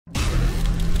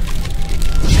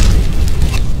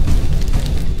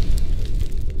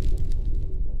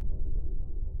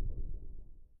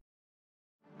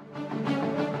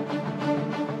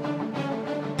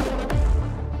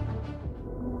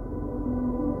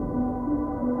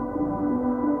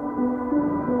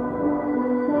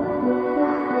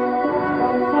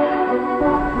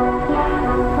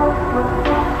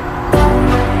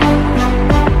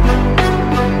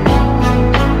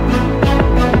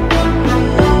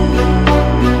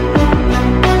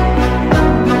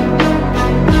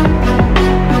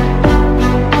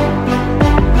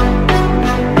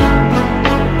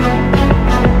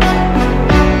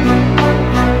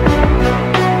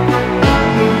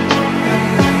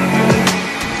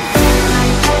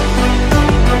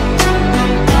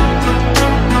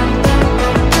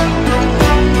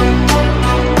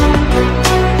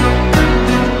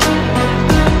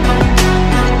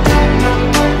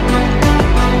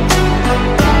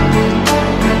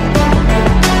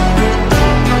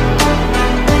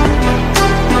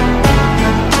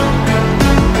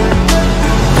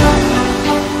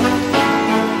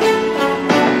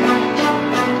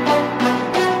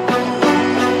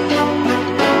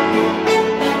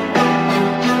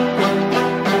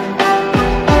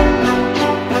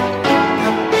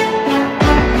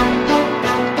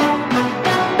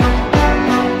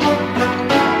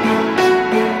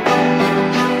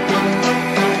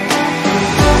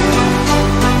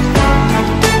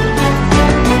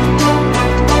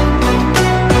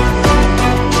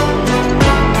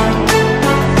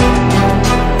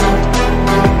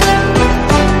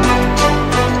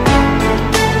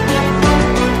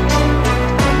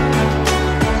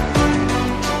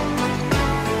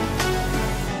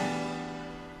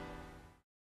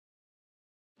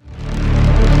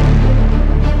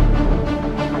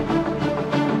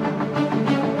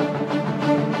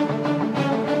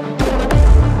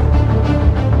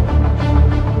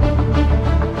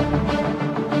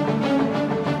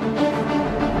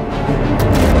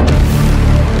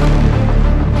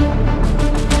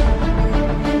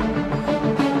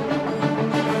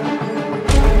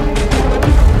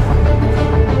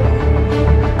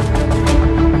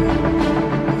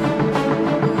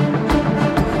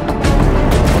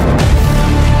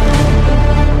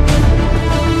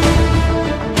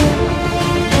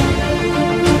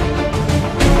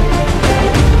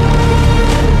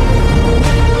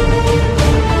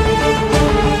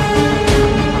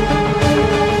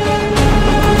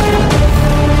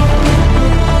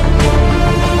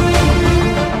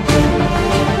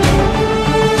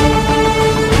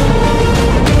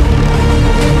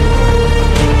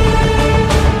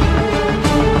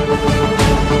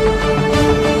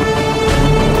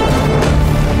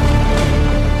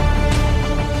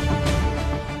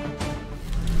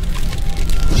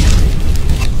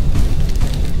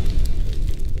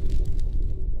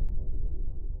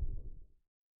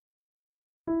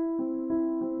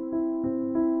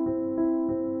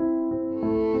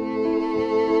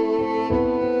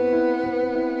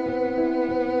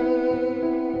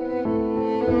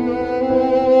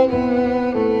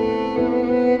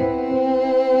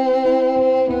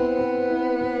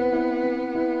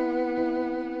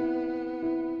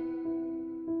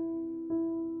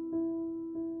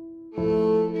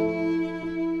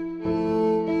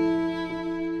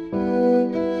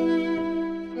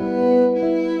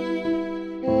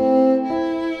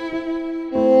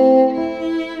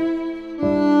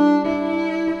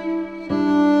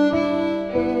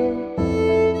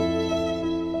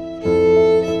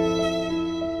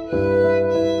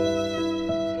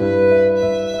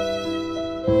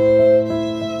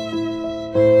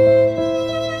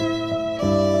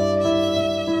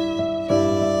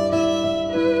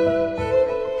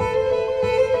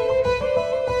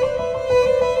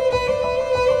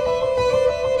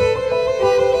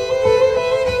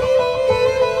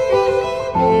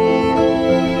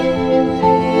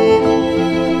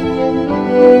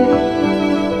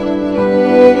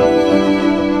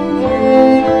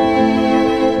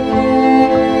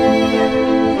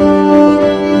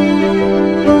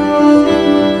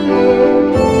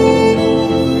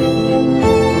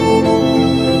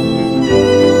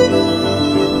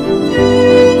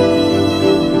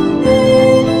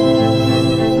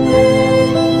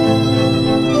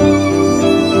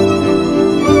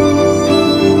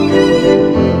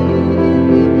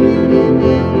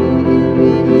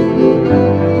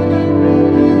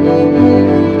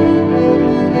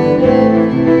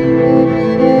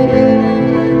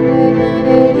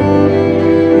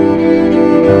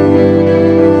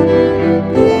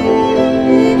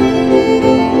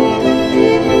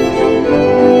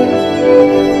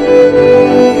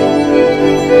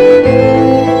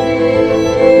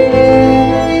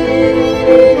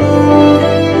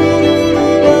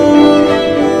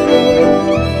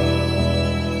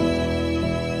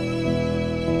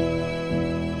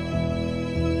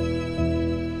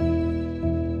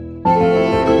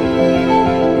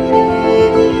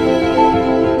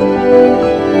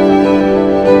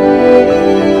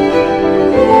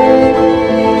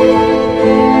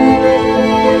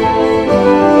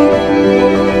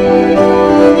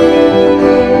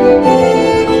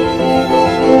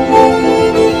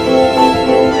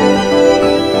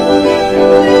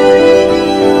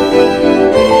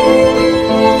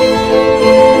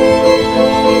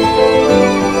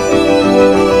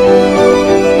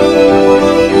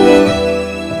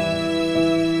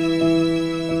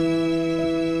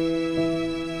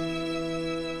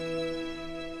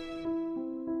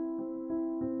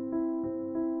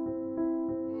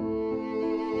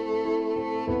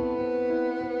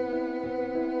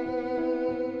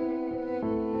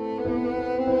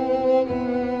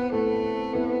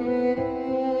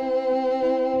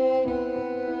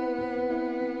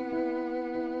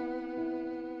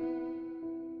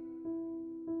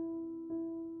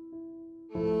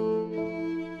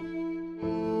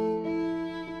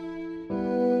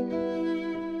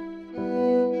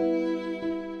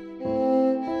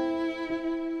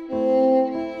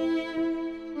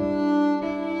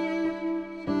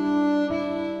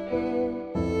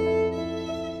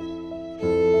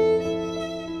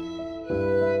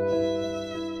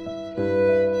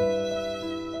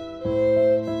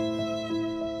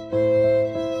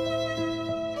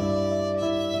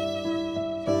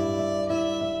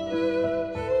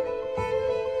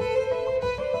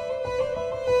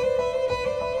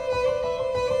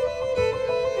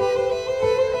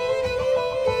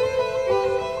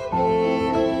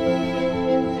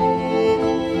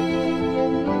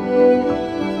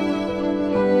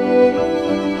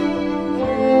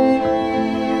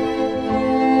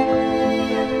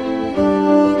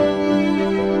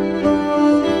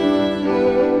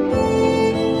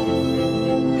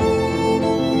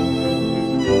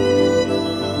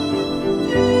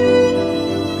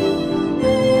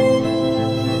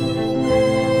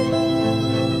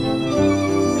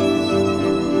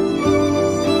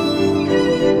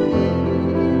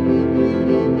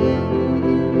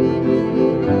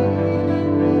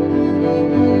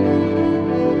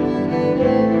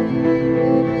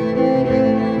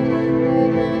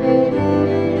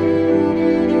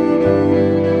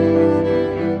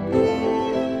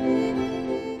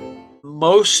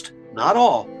most, not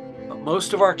all, but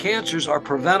most of our cancers are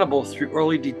preventable through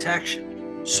early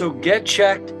detection. So get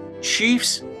checked.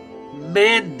 Chiefs,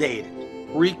 mandate it,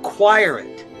 require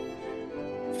it.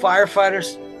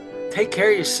 Firefighters, take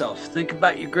care of yourself. Think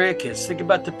about your grandkids. Think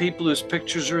about the people whose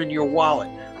pictures are in your wallet,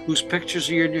 whose pictures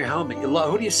are in your helmet.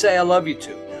 Who do you say I love you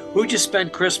to? Who do you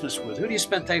spend Christmas with? Who do you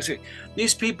spend Thanksgiving?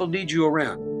 These people need you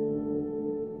around.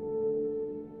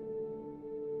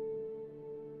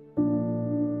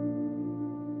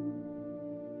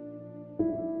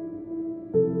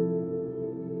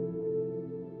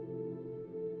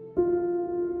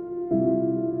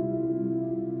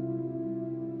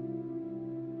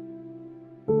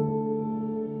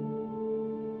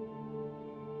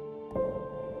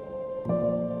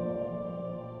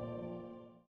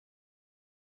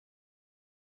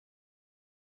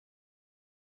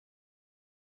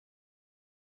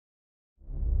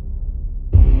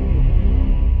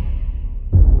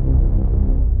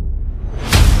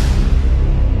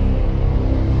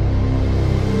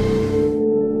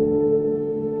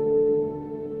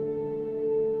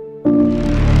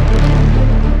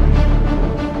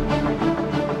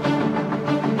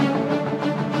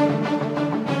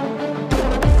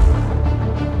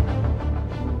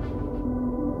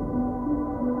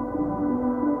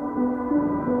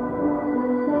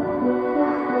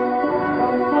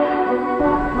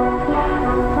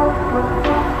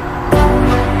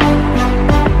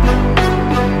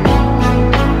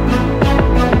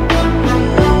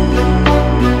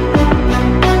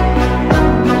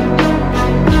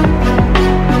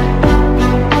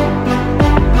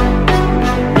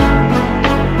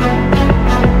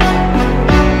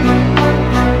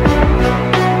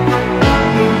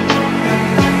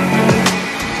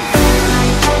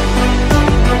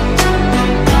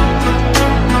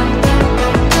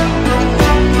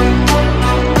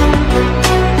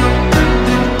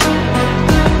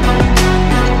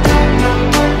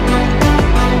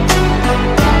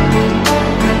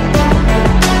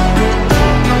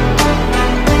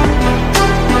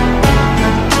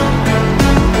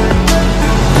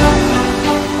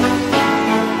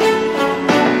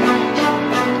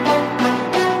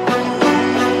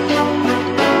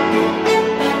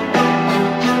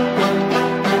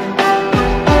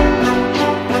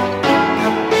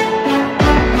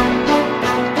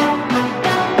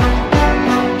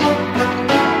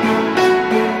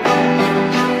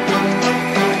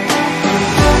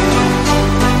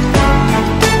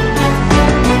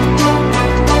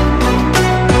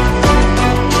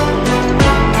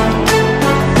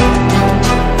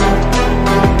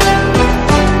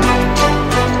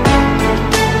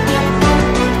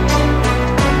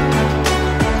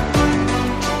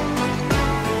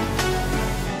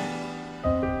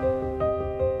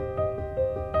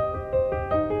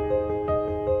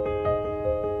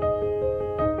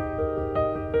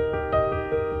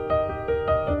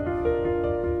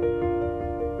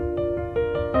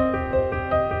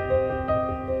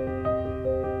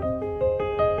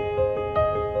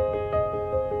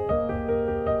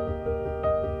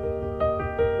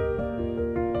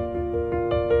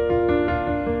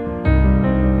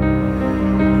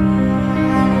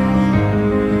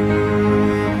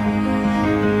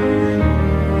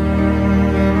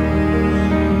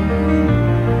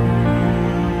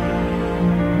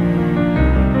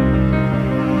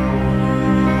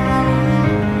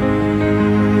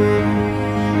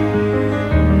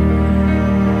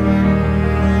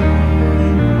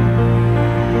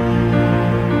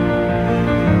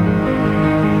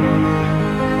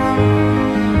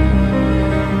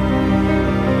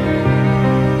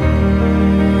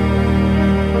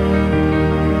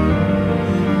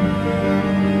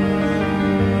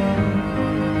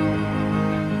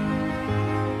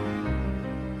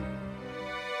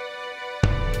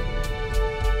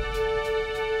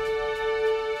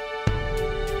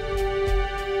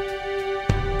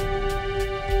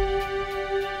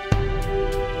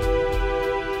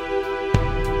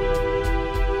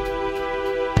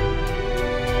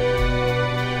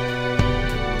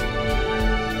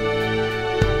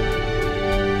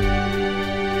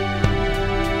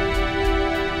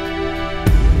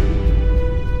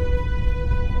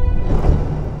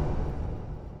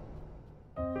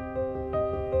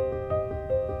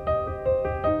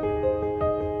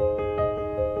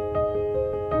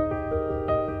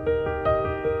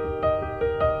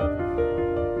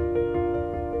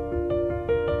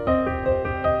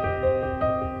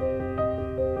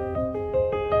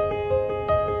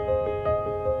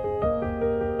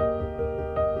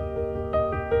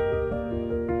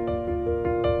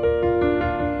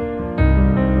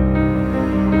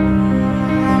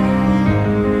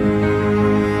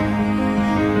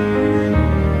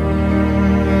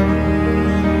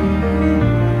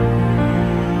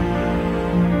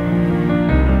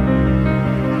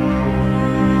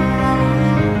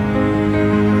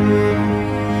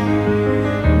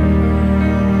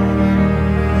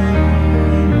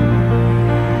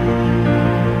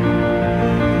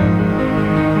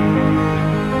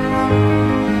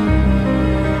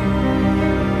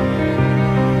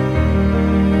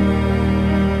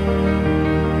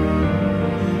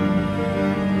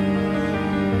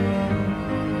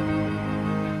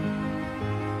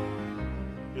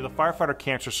 The Firefighter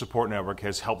Cancer Support Network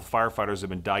has helped firefighters that have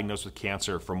been diagnosed with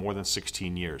cancer for more than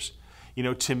 16 years. You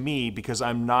know, to me, because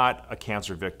I'm not a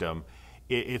cancer victim,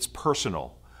 it's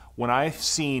personal. When I've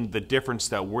seen the difference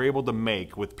that we're able to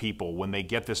make with people when they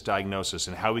get this diagnosis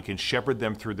and how we can shepherd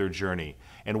them through their journey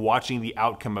and watching the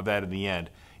outcome of that in the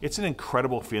end, it's an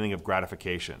incredible feeling of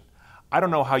gratification. I don't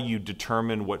know how you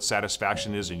determine what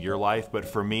satisfaction is in your life, but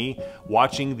for me,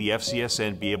 watching the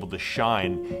FCSN be able to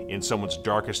shine in someone's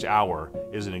darkest hour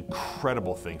is an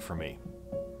incredible thing for me.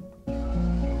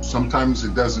 Sometimes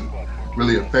it doesn't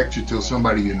really affect you till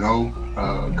somebody you know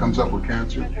comes up with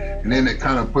cancer, and then it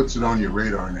kind of puts it on your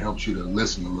radar and helps you to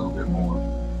listen a little bit more.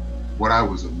 What I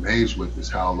was amazed with is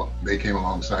how they came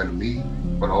alongside of me,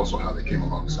 but also how they came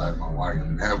alongside of my wife,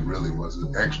 and that really was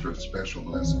an extra special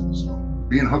blessing. So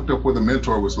being hooked up with a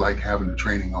mentor was like having a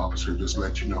training officer just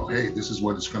let you know, hey, this is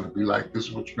what it's going to be like, this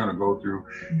is what you're going to go through,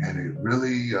 and it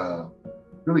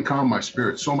really calmed my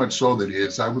spirit, so much so that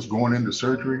as I was going into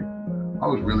surgery, I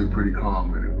was really pretty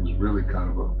calm, and it was really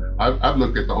kind of I've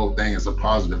looked at the whole thing as a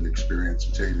positive experience,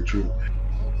 to tell you the truth.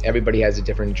 Everybody has a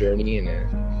different journey and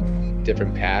a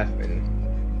different path,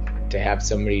 and to have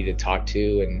somebody to talk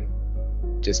to and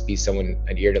just be someone,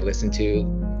 an ear to listen to,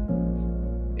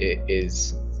 it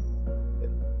is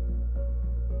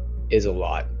a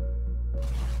lot.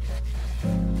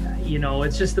 You know,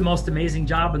 it's just the most amazing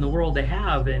job in the world to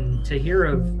have, and to hear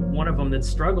of one of them that's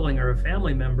struggling or a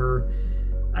family member,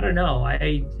 I don't know,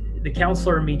 the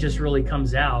counselor in me just really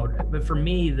comes out. But for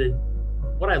me,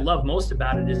 what I love most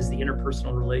about it is the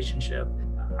interpersonal relationship.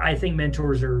 I think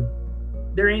mentors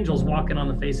they're angels walking on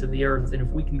the face of the earth. And if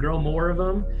we can grow more of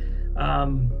them,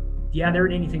 yeah, there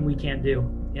ain't anything we can't do.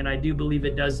 And I do believe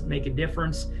it does make a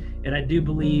difference. And I do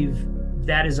believe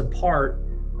that is a part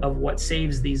of what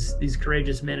saves these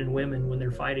courageous men and women when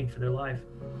they're fighting for their life.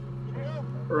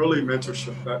 Early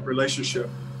mentorship, that relationship,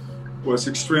 was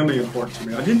extremely important to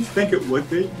me. I didn't think it would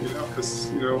be, because,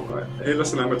 hey,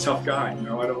 listen, I'm a tough guy.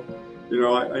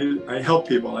 I help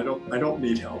people. I don't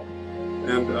need help,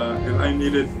 and I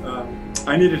needed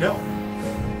help.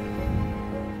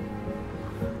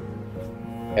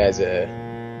 As a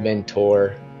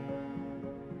mentor,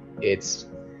 it's,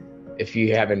 if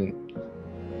you haven't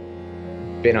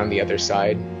been on the other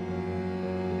side,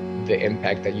 the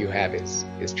impact that you have is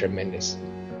tremendous.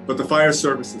 But the fire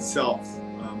service itself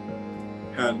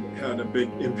had a big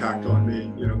impact on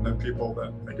me. That people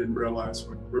that I didn't realize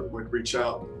would reach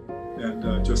out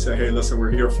and just say, hey, listen, we're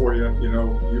here for you.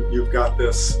 You've got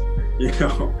this. We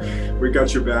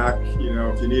got your back.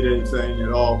 If you need anything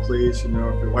at all, please. If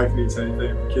your wife needs anything,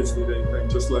 if your kids need anything,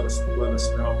 just let us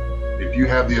know. If you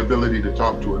have the ability to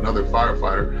talk to another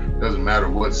firefighter, doesn't matter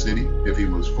what city, if he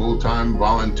was full-time,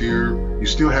 volunteer, you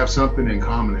still have something in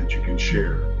common that you can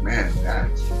share. Man,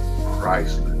 that's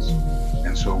priceless.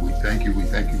 And so we thank you, we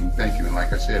thank you, we thank you. And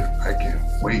like I said, I can't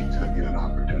wait to get an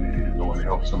opportunity to go and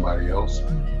help somebody else,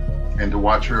 and to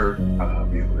watch her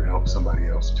be able to help somebody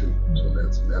else too. So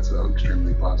that's an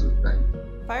extremely positive thing.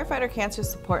 Firefighter Cancer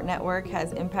Support Network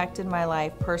has impacted my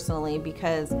life personally,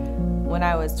 because when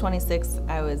I was 26,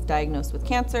 I was diagnosed with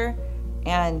cancer,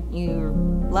 and you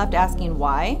left asking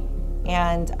why.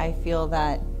 And I feel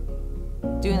that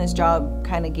doing this job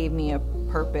kind of gave me a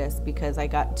purpose, because I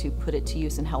got to put it to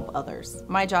use and help others.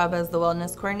 My job as the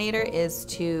wellness coordinator is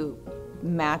to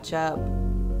match up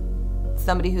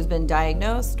somebody who's been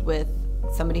diagnosed with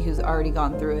somebody who's already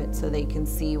gone through it, so they can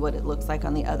see what it looks like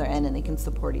on the other end and they can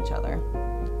support each other.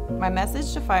 My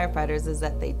message to firefighters is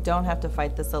that they don't have to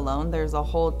fight this alone. There's a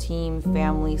whole team,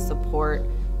 family support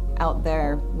out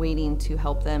there waiting to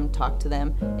help them, talk to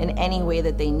them in any way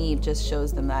that they need. Just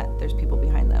shows them that there's people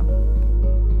behind them.